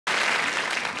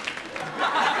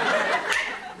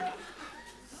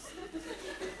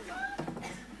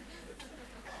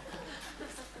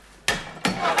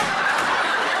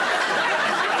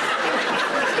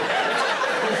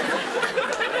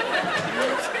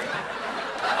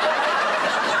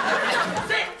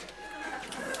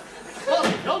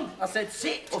said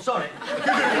sit. Oh, sorry.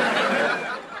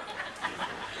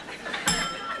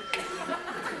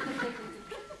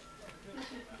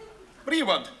 What do you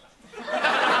want?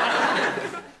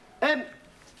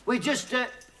 We just, would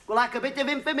like a bit of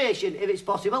information, if it's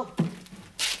possible.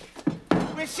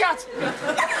 We're shut. It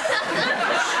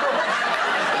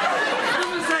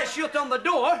doesn't say shut on the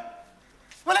door.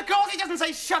 Well, of course it doesn't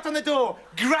say shut on the door,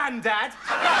 Grandad.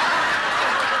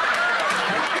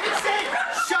 If it said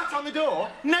shut on the door,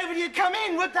 nobody would come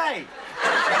in, would they?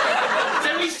 It's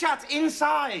only shut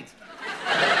inside.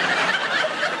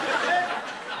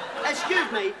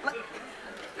 Excuse me.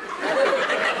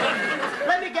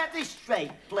 Let me get this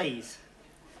straight, please.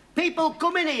 People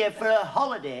come in here for a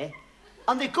holiday,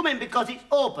 and they come in because it's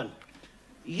open.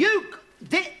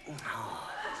 They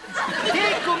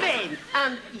come in,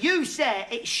 and you say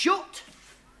it's shut?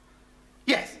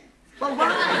 Yes. Well,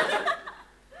 why?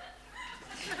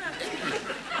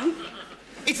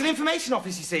 It's an information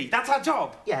office, you see. That's our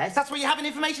job. Yes. That's what you have an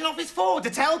information office for, to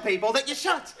tell people that you're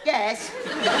shut. Yes.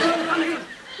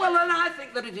 Well, then I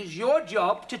think that it is your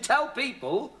job to tell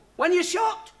people when you're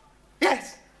shut.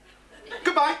 Yes.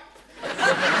 Goodbye. Hang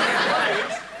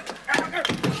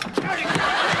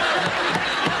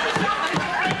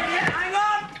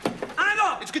on! Hang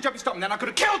on! It's a good job you stopped me then. I could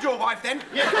have killed your wife then.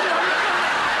 Yeah.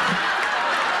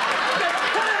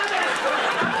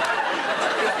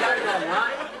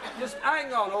 Just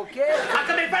hang on, OK? I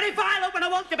can be very violent when I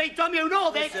want to be, Tom, you know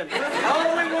this. Listen,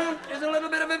 all we want is a little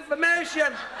bit of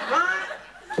information, right?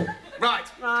 Right.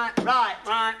 Right. Right.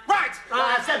 Right. Right.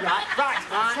 I said right. Right.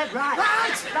 I said right.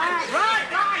 Right. Right. Right.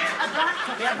 I'm right,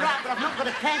 Tommy, I'm right, but I've not got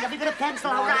a pen. Have you got a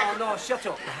pencil? No, All right. no, shut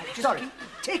up. Just Sorry.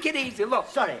 take it easy, look.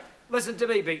 Sorry. Listen to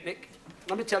me, Beatnik.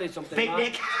 Let me tell you something,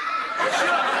 Picnic. Right?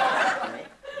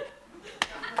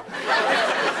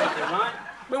 Right?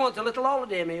 We want a little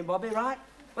holiday, me and Bobby, right?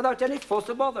 Without any fuss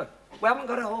or bother. We haven't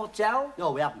got a hotel.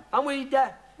 No, we haven't. And we'd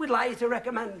like you to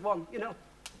recommend one, you know.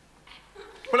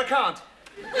 Well, I can't.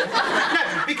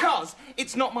 No, because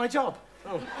it's not my job.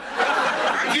 Oh.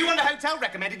 If you want a hotel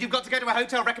recommended, you've got to go to a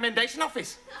hotel recommendation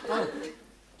office. Oh.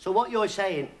 So what you're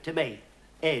saying to me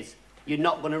is you're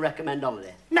not going to recommend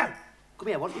holiday? No. Come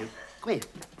here, won't you? Come here.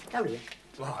 Down here.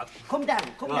 What? Come down.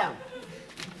 Come down.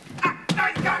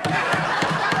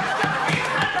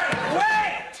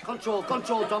 Wait! Control,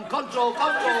 control, Tom. Control,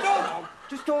 control.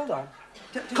 Just hold on.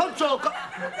 Control, control, Tom.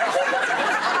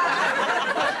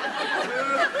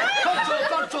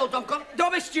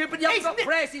 Don't be stupid, you haven't got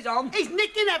braces on. He's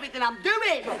nicking everything I'm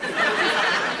doing.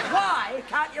 Why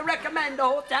can't you recommend a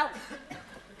hotel?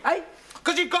 Hey?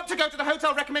 Because you've got to go to the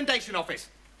hotel recommendation office.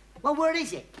 Well, where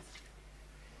is it?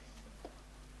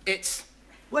 It's...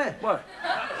 Where? Where?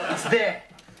 It's there.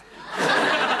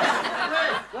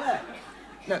 Where?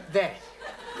 No, there.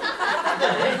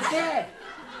 There.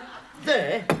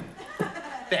 There.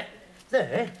 There.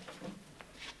 There.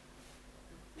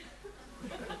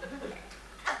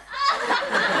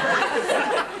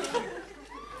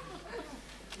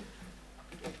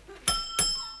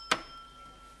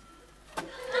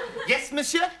 Yes,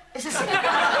 monsieur? It's the same.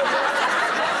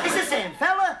 It's the same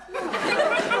fella.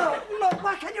 Look,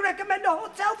 why can't you recommend a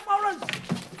hotel for us?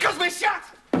 Because we're shut.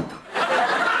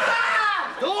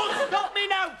 Don't stop me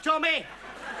now, Tommy.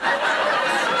 Get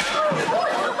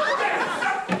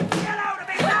out of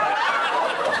it now!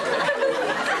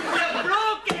 You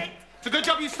broke it. It's a good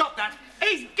job you stopped that.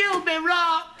 He's killed me,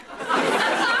 Rock.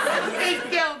 He's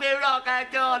killed me, Rock. I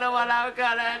don't know what I'm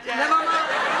gonna do.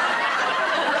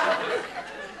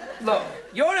 Look,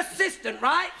 you're assistant,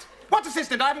 right? What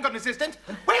assistant? I haven't got an assistant.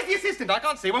 Where's the assistant? I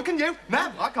can't see one, can you?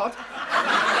 No, I can't.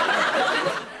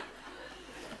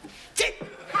 Tick!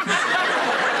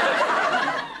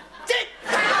 Tick!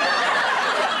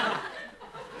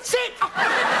 Sit!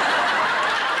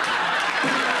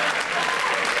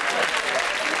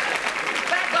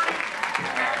 Back on.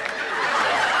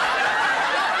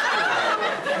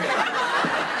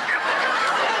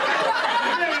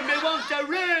 Room, he wants a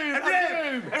room. A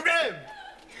room! A room!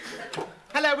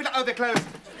 Hello, oh, they're closed.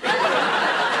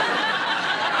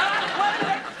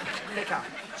 Stay calm.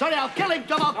 Sorry, I'll kill him,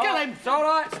 Tom. I'll kill him. It's all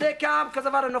right, stay calm, because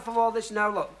I've had enough of all this now,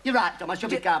 look. You're right, Tom. I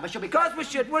should be calm. I should be calm. Because we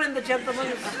should, we're in the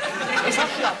gentleman's... It's a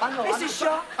shop, I know. It's a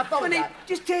shop. We need...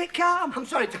 Just take calm. I'm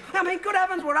sorry, Tom. I mean, good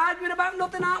heavens, we're arguing about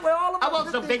nothing, aren't we? All of us. I want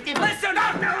something different. Listen, no!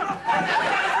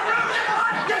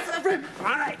 Yes, a room. All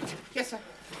right. Yes, sir.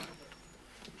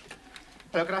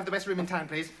 Hello, can I have the best room in town,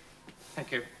 please?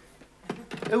 Thank you.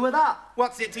 Who were that?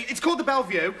 What's it? It's called the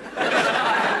Bellevue.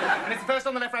 And it's the first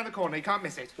on the left round the corner. You can't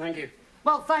miss it. Thank you.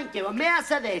 Well, thank you. And may I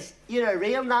say this? You're a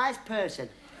real nice person.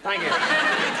 Thank you.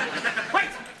 Wait!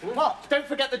 What? Don't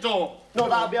forget the door. No,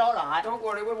 that'll be all right. Don't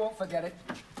worry, we won't forget it.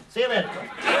 See you later.